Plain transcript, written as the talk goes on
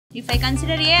If I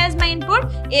consider A as my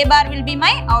input, A bar will be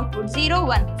my output, 0,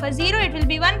 1. For 0 it will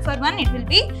be 1, for 1 it will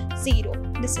be 0.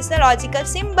 This is the logical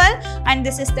symbol and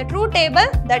this is the truth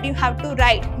table that you have to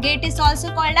write. Gate is also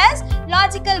called as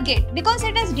logical gate because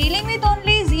it is dealing with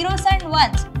only zeros and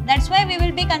ones. That's why we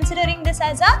will be considering this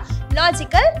as a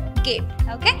logical gate,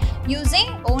 okay, using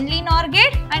only NOR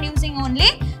gate and using only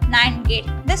NAND gate.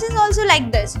 This is also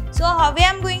like this. So how I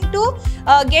am going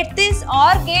to get this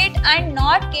OR gate and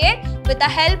NOT gate with the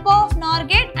help of NOR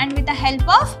gate and with the help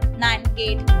of NAND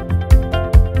gate.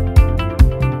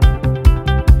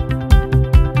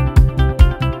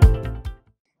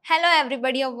 Hello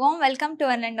everybody, a warm welcome to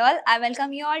one and all. I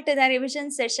welcome you all to the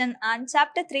revision session on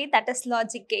chapter 3, that is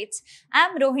logic gates. I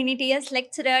am Rohini TS,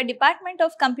 lecturer, Department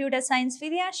of Computer Science,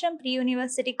 Vidhyaashram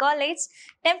Pre-University College,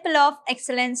 Temple of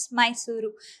Excellence, Mysuru.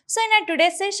 So in our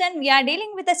today's session, we are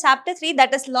dealing with the chapter 3,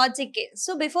 that is logic gates.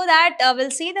 So before that, we'll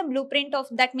see the blueprint of,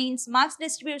 that means marks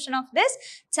distribution of this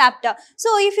chapter. So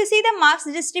if you see the marks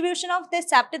distribution of this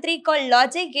chapter 3 called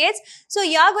logic gates, so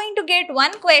you are going to get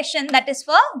one question that is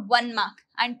for 1 mark.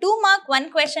 And 2 mark 1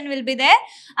 question will be there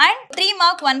and 3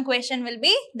 mark 1 question will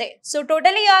be there. So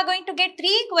totally you are going to get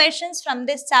 3 questions from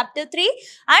this chapter 3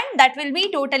 and that will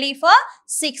be totally for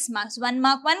 6 marks. 1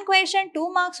 mark 1 question,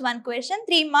 2 marks 1 question,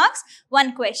 3 marks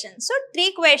 1 question. So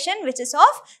 3 question which is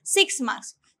of 6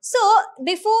 marks. So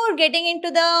before getting into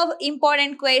the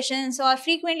important questions or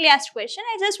frequently asked question,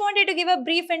 I just wanted to give a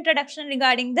brief introduction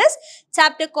regarding this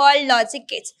chapter called logic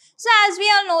gates. So as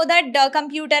we all know that the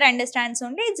computer understands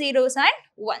only zeros and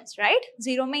ones, right?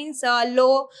 0 means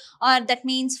low or that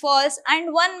means false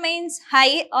and 1 means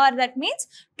high or that means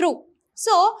true.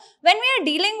 So when we are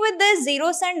dealing with the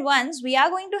zeros and ones, we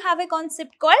are going to have a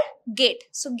concept called gate.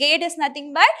 So gate is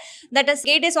nothing but, that is,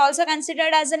 gate is also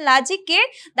considered as a logic gate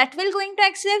that will going to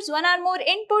accept 1 or more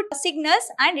input signals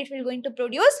and it will going to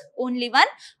produce only 1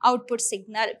 output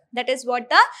signal. That is what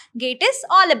the gate is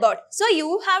all about. So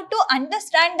you have to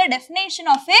understand the definition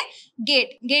of a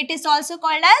gate. Gate is also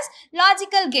called as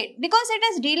logical gate because it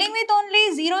is dealing with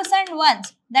only zeros and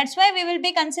ones. That's why we will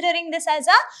be considering this as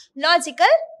a logical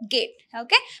gate,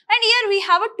 okay. And here we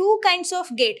have 2 kinds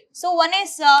of gate. So one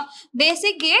is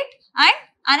basic gate and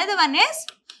another one is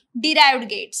derived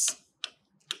gates.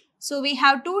 So we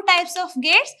have 2 types of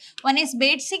gates. One is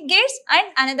basic gates and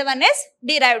another one is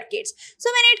derived gates. So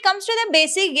when it comes to the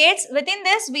basic gates, within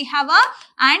this we have a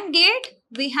AND gate,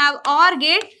 we have OR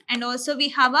gate and also we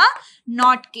have a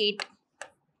NOT gate.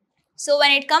 So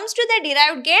when it comes to the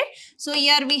derived gate, so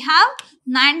here we have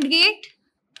NAND gate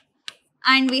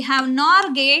and we have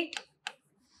NOR gate,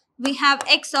 we have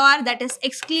XOR, that is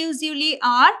exclusively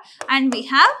OR, and we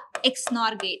have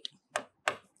XNOR gate,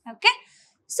 okay.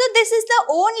 So this is the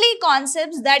only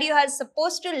concepts that you are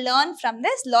supposed to learn from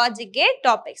this logic gate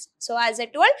topics. So as I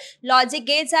told, logic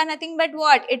gates are nothing but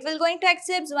what? It will going to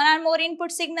accept 1 or more input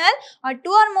signal or 2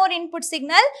 or more input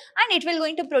signal and it will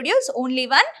going to produce only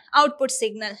 1 output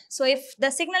signal. So if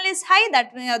the signal is high,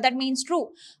 that means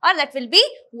true or that will be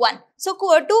 1. So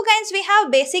 2 kinds we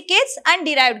have, basic gates and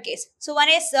derived gates. So one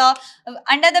is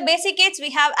under the basic gates we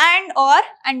have AND, OR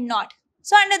and NOT.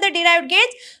 So under the derived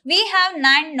gates, we have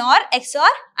NAND, NOR, XOR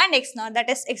and XNOR, that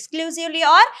is exclusively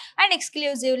OR and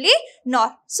exclusively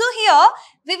NOR. So here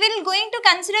we will going to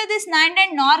consider this NAND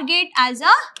and NOR gate as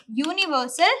a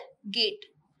universal gate.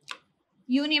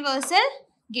 Universal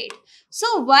gate.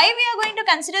 So why we are going to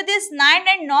consider this NAND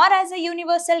and NOR as a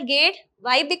universal gate?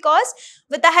 Why? Because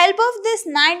with the help of this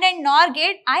NAND and NOR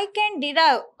gate, I can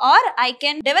derive or I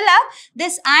can develop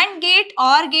this AND gate,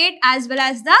 OR gate as well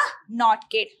as the NOT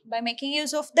gate. By making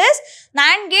use of this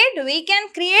NAND gate, we can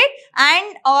create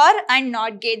AND, OR and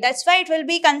NOT gate. That's why it will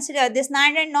be considered, this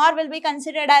NAND and NOR will be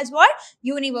considered as what?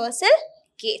 Universal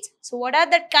gates. So what are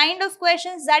the kind of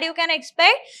questions that you can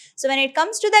expect? So when it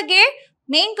comes to the gate,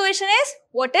 main question is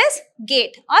what is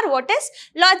gate or what is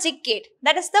logic gate?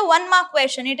 That is the 1 mark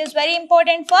question. It is very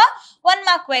important for 1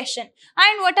 mark question.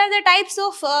 And what are the types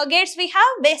of gates we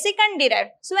have? Basic and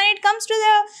derived. So when it comes to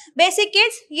the basic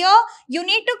gates, here you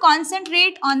need to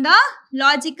concentrate on the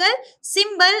logical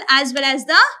symbol as well as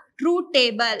the truth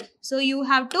table. So you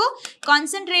have to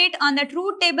concentrate on the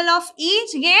truth table of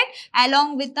each gate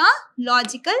along with the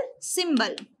logical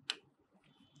symbol.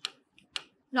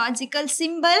 Logical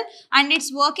symbol and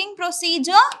its working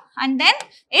procedure and then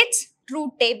its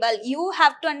truth table. You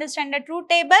have to understand the truth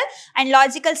table and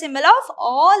logical symbol of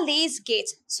all these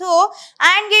gates. So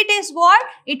AND gate is what?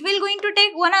 It will going to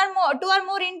take 1 or more, 2 or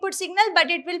more input signal,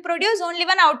 but it will produce only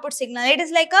 1 output signal. It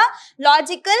is like a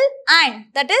logical AND,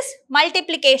 that is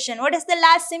multiplication. What is the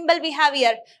last symbol we have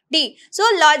here? D. So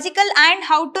logical AND,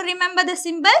 how to remember the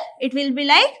symbol? It will be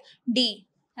like D.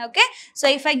 Okay, so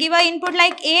if I give a input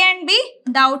like A and B,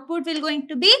 the output will going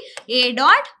to be A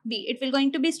dot B. It will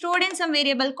going to be stored in some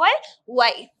variable called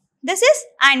Y. This is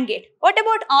AND gate. What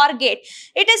about OR gate?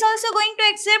 It is also going to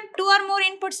accept two or more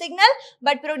input signal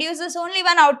but produces only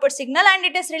one output signal, and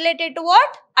it is related to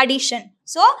what? Addition.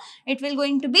 So it will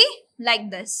going to be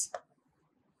like this.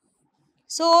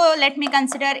 So let me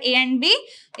consider A and B.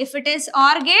 If it is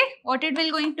OR gate, what it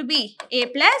will going to be? A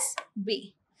plus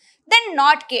B. Then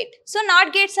NOT gate. So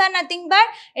NOT gates are nothing but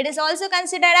it is also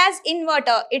considered as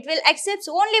inverter. It will accept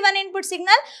only one input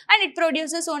signal and it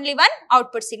produces only one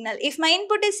output signal. If my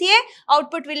input is A,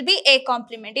 output will be A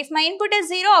complement. If my input is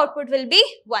 0, output will be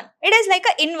 1. It is like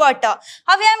an inverter.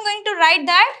 How I am going to write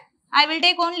that? I will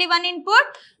take only one input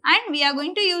and we are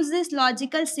going to use this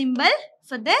logical symbol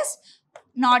for this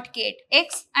NOT gate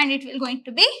X, and it will going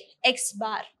to be X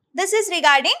bar. This is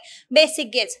regarding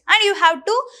basic gates, and you have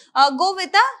to go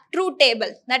with a truth table.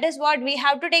 That is what we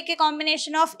have to take a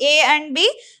combination of A and B.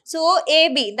 So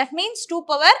AB, that means 2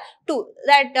 power 2.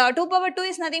 That 2 power 2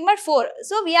 is nothing but 4.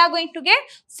 So we are going to get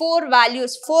 4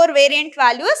 values, 4 variant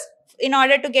values in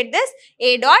order to get this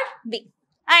A dot B.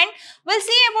 And we'll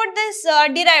see about this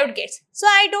derived gates. So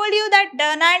I told you that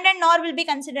NAND and NOR will be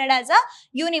considered as a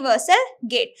universal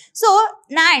gate. So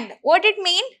NAND, what it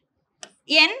mean?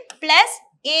 N plus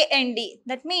A and D.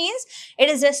 That means it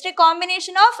is just a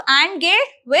combination of AND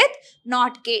gate with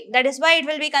NOT gate. That is why it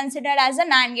will be considered as a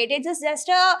NAND gate. It is just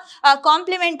a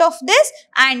complement of this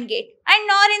AND gate. And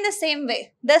NOR in the same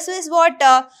way. This is what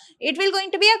it will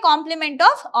going to be a complement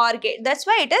of OR gate. That's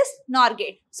why it is NOR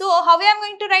gate. So how I am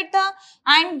going to write the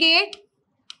AND gate?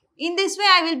 In this way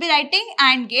I will be writing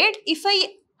AND gate. If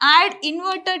I add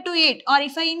inverter to it, or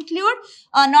if I include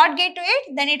a NOT gate to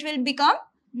it, then it will become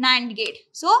NAND gate.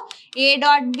 So A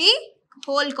dot B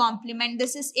whole complement.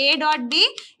 This is A dot B.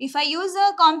 If I use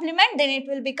a complement, then it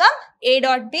will become A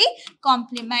dot B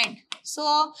complement. So,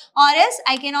 or else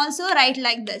I can also write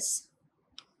like this.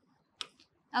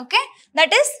 Okay,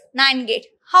 that is NAND gate.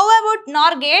 How about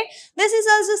NOR gate? This is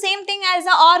also same thing as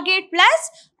the OR gate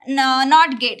plus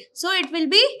NOT gate. So it will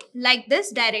be like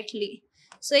this directly.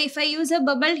 So if I use a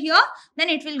bubble here, then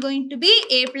it will going to be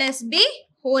A plus B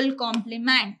whole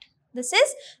complement. This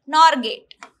is NOR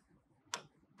gate.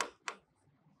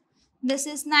 This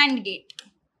is NAND gate.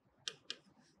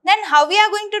 Then how we are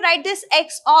going to write this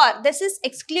XOR? This is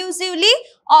exclusively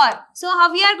OR. So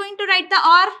how we are going to write the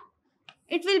OR?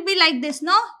 It will be like this,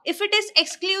 no? If it is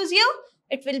exclusive,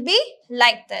 it will be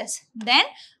like this. Then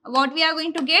what we are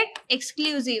going to get?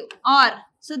 Exclusive OR.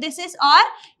 So this is OR.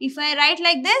 If I write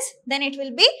like this, then it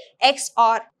will be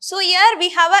XOR. So here we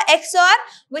have a XOR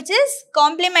which is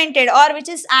complemented or which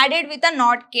is added with a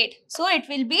NOT gate. So it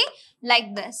will be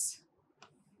like this.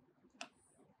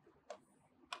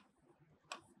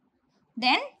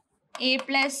 Then A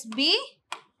plus B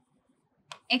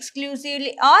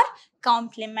exclusively OR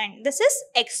complement. This is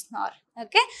XNOR.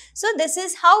 Okay, so this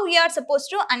is how we are supposed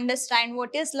to understand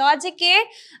what is logic gate,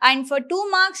 and for 2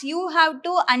 marks you have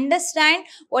to understand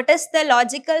what is the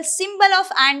logical symbol of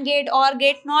AND gate, OR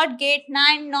gate, NOT gate,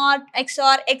 NAND, NOT,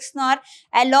 XOR, XNOR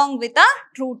along with a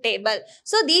truth table.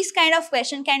 So these kind of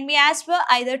question can be asked for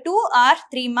either 2 or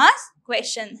 3 marks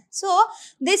question. So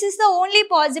this is the only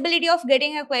possibility of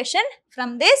getting a question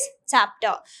from this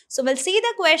chapter. So we'll see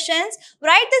the questions.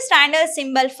 Write the standard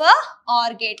symbol for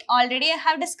OR gate. Already I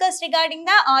have discussed regarding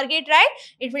the OR gate, right?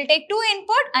 It will take 2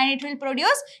 input and it will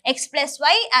produce X plus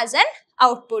Y as an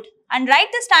output. And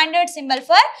write the standard symbol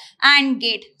for AND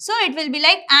gate. So it will be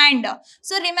like AND.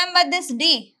 So remember this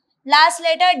D, last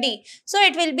letter D. So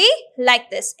it will be like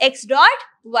this, X dot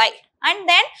Y. And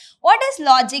then what is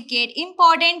logic gate?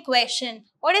 Important question.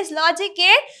 What is logic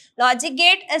gate? Logic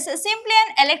gate is simply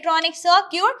an electronic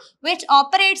circuit which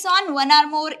operates on one or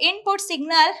more input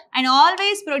signal and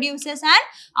always produces an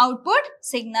output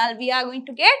signal. We are going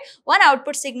to get one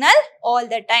output signal all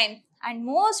the time. And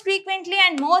most frequently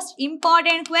and most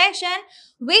important question,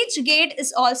 which gate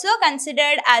is also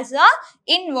considered as a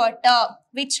inverter?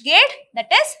 Which gate?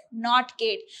 That is NOT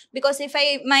gate. Because if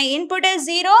my input is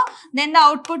 0, then the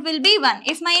output will be 1.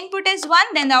 If my input is 1,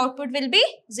 then the output will be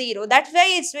 0. That's why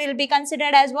it will be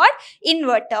considered as what?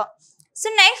 Inverter. So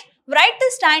next, write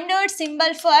the standard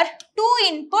symbol for 2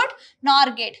 input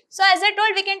NOR gate. So as I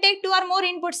told, we can take 2 or more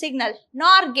input signal.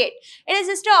 NOR gate. It is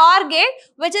just a OR gate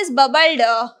which is bubbled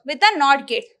with a NOT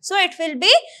gate. So it will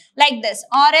be like this.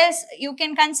 Or else you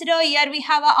can consider here we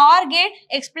have a OR gate.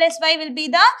 X plus Y will be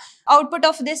the output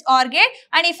of this OR gate.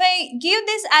 And if I give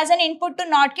this as an input to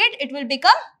NOT gate, it will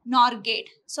become NOR gate.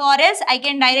 So or else I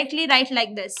can directly write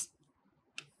like this.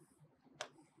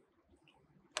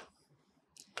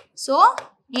 So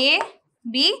A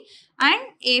B and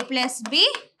A plus B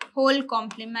whole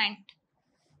complement.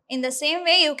 In the same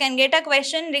way, you can get a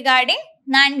question regarding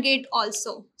NAND gate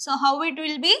also. So how it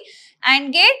will be?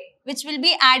 AND gate which will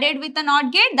be added with a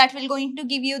NOT gate, that will going to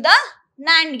give you the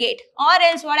NAND gate. Or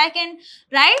else what I can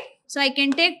write? So I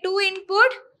can take 2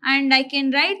 input and I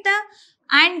can write the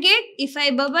AND gate. If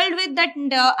I bubbled with that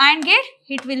AND gate,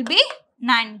 it will be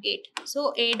NAND gate.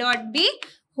 So A dot B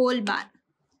whole bar.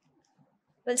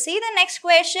 We'll see the next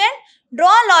question. Draw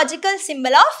a logical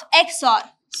symbol of XOR.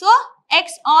 So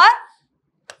XOR,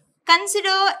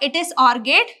 consider it is OR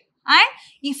gate, and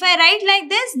if I write like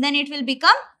this, then it will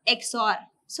become XOR.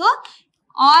 So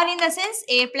OR in the sense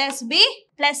A plus B,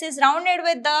 plus is rounded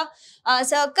with the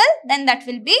circle, then that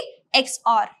will be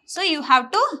XOR. So you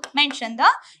have to mention the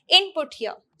input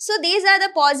here. So these are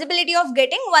the possibility of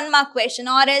getting 1 mark question,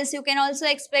 or else you can also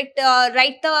expect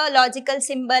write the logical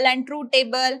symbol and truth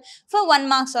table for 1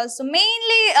 marks also.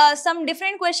 Mainly some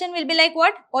different question will be like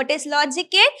what is logic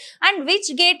gate and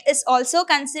which gate is also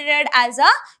considered as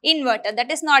a inverter, that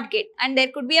is not gate. And there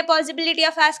could be a possibility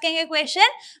of asking a question,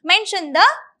 mention the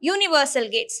universal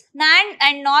gates. NAND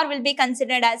and NOR will be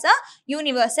considered as a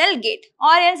universal gate,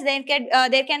 or else there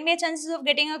can be a chances of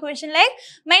getting a question like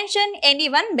mention any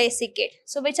one basic gate.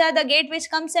 So which are the gate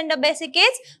which comes under basic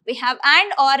gates? We have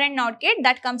AND, OR and NOT gate,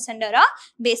 that comes under a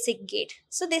basic gate.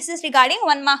 So this is regarding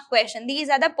 1 mark question. These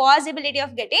are the possibility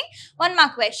of getting 1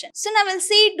 mark question. So now we'll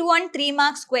see 2 and 3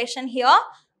 marks question here.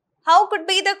 How could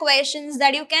be the questions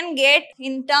that you can get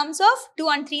in terms of 2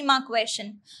 and 3 mark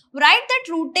question? Write the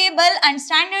truth table and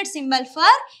standard symbol for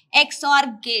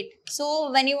XOR gate.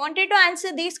 So when you wanted to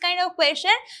answer these kind of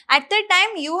question, at the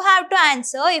time you have to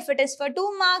answer if it is for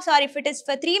 2 marks or if it is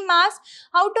for 3 marks,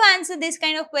 how to answer this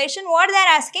kind of question, what they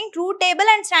are asking, truth table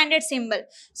and standard symbol.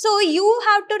 So you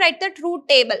have to write the truth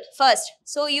table first.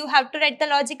 So you have to write the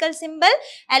logical symbol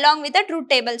along with the truth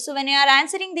table. So when you are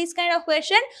answering this kind of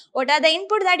question, what are the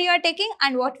input that you are taking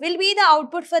and what will be the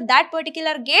output for that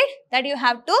particular gate, that you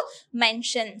have to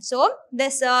mention. So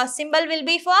this symbol will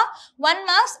be for 1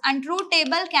 marks and truth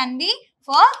table can be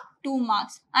for 2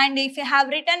 marks. And if you have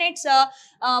written its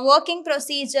working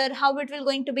procedure, how it will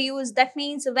going to be used, that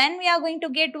means when we are going to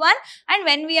get 1 and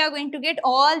when we are going to get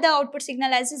all the output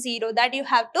signal as a 0, that you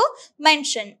have to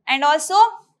mention. And also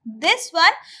this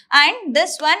one and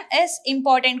this one is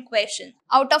important question.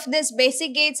 Out of this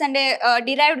basic gates and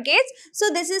derived gates,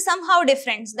 so this is somehow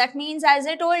different. That means, as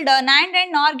I told, NAND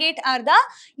and NOR gate are the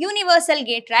universal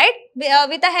gate, right?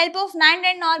 With the help of NAND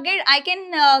and NOR gate, I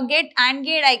can get AND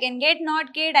gate, I can get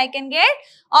NOT gate, I can get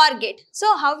OR gate.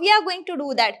 So how we are going to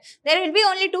do that? There will be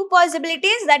only 2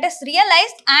 possibilities, that is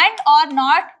realized AND or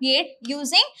NOT gate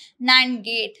using NAND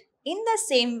gate. In the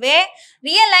same way,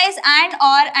 realize AND,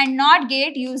 OR and NOT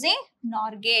gate using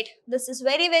NOR gate. This is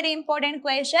very important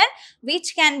question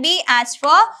which can be asked for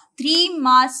 3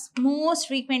 marks, most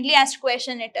frequently asked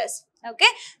question it is. Okay,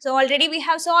 so already we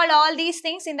have solved all these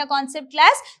things in the concept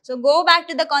class. So go back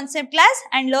to the concept class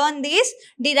and learn these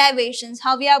derivations.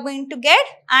 How we are going to get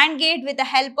AND gate with the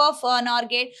help of NOR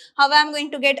gate. How I am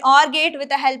going to get OR gate with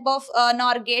the help of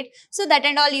NOR gate. So that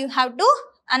and all you have to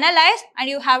analyze and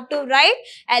you have to write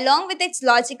along with its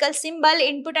logical symbol,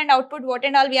 input and output, what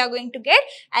and all we are going to get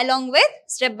along with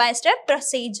step-by-step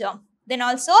procedure. Then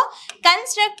also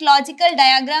construct logical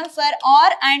diagram for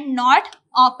OR and NOT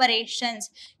operations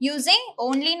using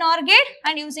only NOR gate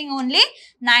and using only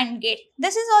NAND gate.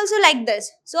 This is also like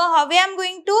this. So how we am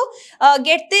going to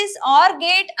get this OR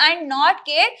gate and NOT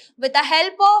gate with the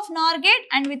help of NOR gate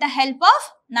and with the help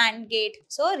of NAND gate.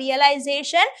 So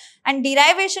realization and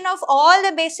derivation of all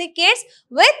the basic gates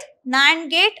with NAND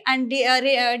gate and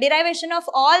derivation of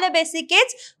all the basic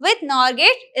gates with NOR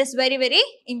gate is very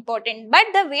important. But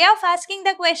the way of asking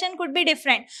the question could be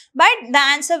different. But the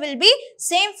answer will be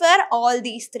same for all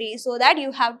these 3. So that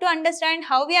you have to understand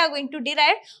how we are going to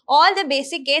derive all the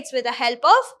basic gates with the help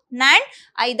of NAND,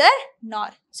 either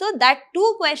NOR. So that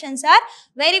 2 questions are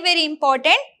very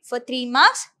important for 3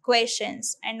 marks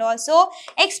questions. And also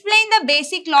explain the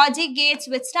basic logic gates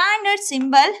with standard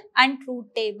symbol and truth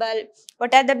table.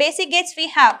 What are the basic gates we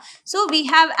have? So we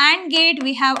have AND gate,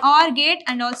 we have OR gate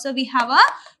and also we have a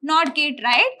NOT gate,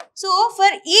 right? So for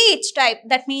each type,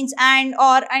 that means AND,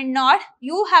 OR and NOT,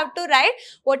 you have to write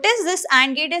what is this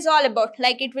AND gate is all about.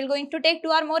 Like it will going to take 2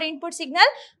 or more input signal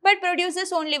but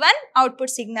produces only 1 output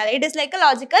signal. It is like a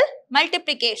logical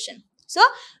multiplication. So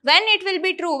when it will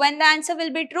be true, when the answer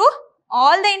will be true,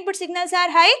 all the input signals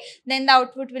are high, then the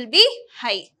output will be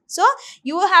high. So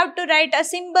you have to write a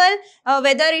symbol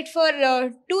whether it's for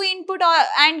 2 input or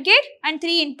AND gate and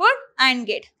 3 input AND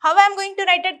gate. How I am going to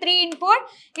write a 3 input?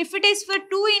 If it is for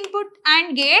 2 input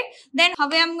AND gate, then how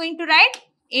I am going to write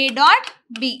A dot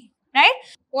B, right?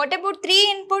 What about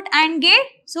 3 input AND gate?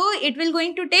 So it will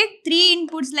going to take 3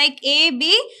 inputs like A,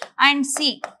 B and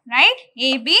C, right?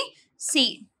 A, B,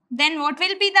 C. Then what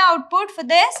will be the output for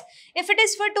this? If it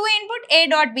is for 2 input, A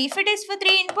dot B. If it is for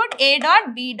 3 input, A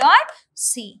dot B dot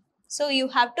C. So you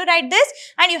have to write this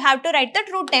and you have to write the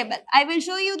truth table. I will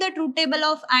show you the truth table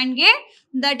of AND gate.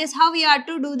 That is how we are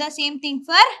to do the same thing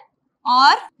for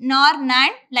OR, NOR,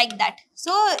 NAND, like that.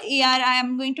 So here I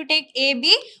am going to take A,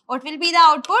 B. What will be the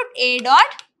output? A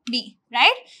dot B,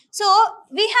 right? So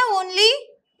we have only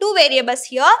 2 variables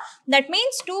here. That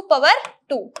means 2 power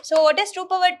 2. So what is 2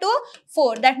 power 2?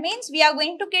 4. That means we are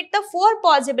going to get the 4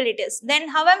 possibilities. Then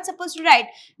how I am supposed to write?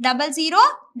 0, 0,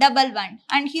 1, 1.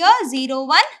 And here 0,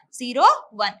 1, 0,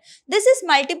 1. This is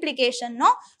multiplication,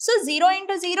 no? So 0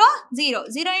 into 0, 0.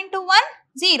 0 into 1,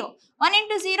 0. 1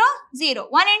 into 0, 0.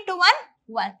 1 into 1,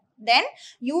 1. Then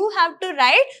you have to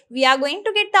write, we are going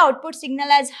to get the output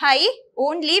signal as high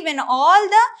only when all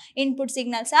the input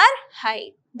signals are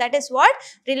high. That is what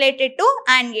related to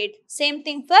AND gate. Same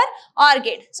thing for OR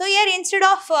gate. So here instead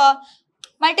of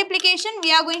multiplication,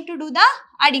 we are going to do the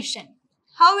addition.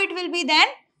 How it will be then?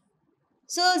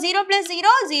 So 0 plus 0,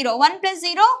 0. 1 plus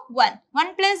 0, 1.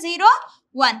 1 plus 0,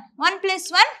 1. 1 plus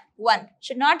 1, 1.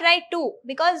 Should not write 2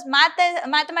 because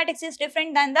mathematics is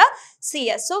different than the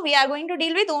CS. So we are going to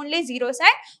deal with only zeros and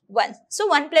ones. So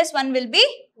 1 plus 1 will be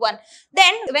 1.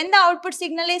 Then when the output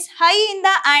signal is high in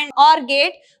the AND OR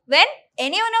gate, when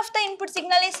any one of the input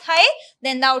signal is high,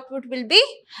 then the output will be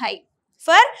high.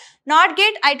 For NOT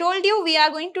gate, I told you we are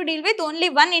going to deal with only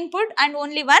one input and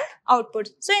only one output.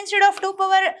 So instead of 2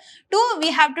 power 2,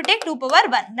 we have to take 2 power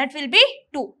 1. That will be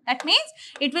 2. That means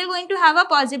it will going to have a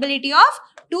possibility of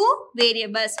 2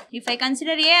 variables. If I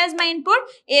consider A as my input,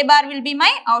 A bar will be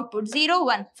my output 0,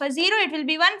 1. For 0, it will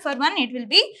be 1. For 1, it will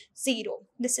be 0.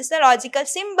 This is the logical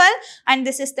symbol and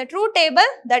this is the truth table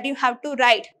that you have to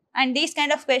write. And these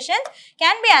kind of questions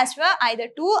can be asked for either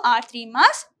 2 or 3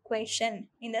 marks question.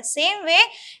 In the same way,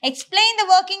 explain the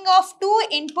working of 2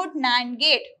 input NAND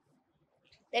gate.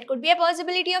 There could be a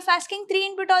possibility of asking 3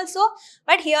 input also,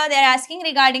 but here they are asking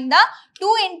regarding the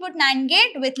 2 input NAND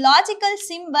gate with logical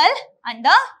symbol and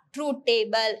the truth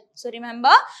table. So remember,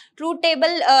 truth table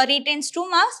retains 2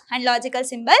 marks and logical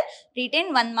symbol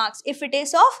retain 1 marks if it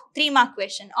is of 3 mark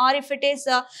question, or if it is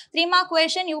a 3 mark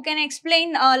question, you can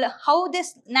explain how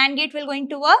this NAND gate will going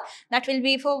to work. That will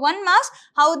be for 1 marks,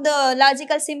 how the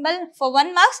logical symbol for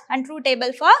 1 marks and truth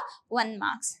table for 1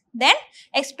 marks. Then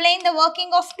explain the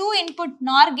working of 2 input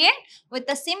NOR gate with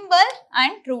the symbol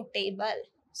and truth table.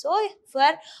 So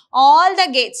for all the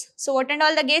gates, so what and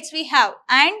all the gates we have?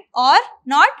 AND, OR,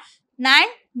 NOT, NAND,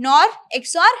 NOR,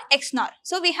 XOR, XNOR.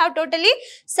 So we have totally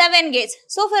 7 gates.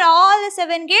 So for all the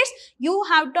 7 gates, you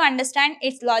have to understand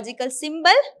its logical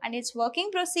symbol and its working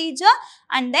procedure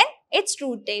and then its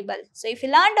truth table. So if you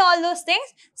learned all those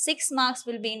things, 6 marks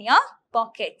will be in your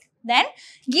pocket. Then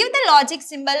give the logic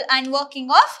symbol and working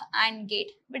of AND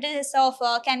gate, which is of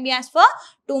can be asked for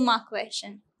 2 mark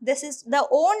question. This is the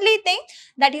only thing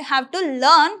that you have to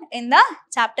learn in the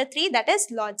chapter 3, that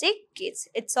is logic gates.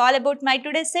 It's all about my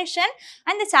today's session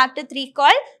and the chapter 3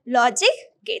 called logic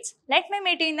gates. Let me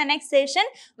meet you in the next session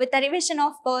with a revision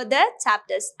of further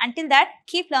chapters. Until that,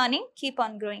 keep learning, keep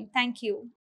on growing. Thank you.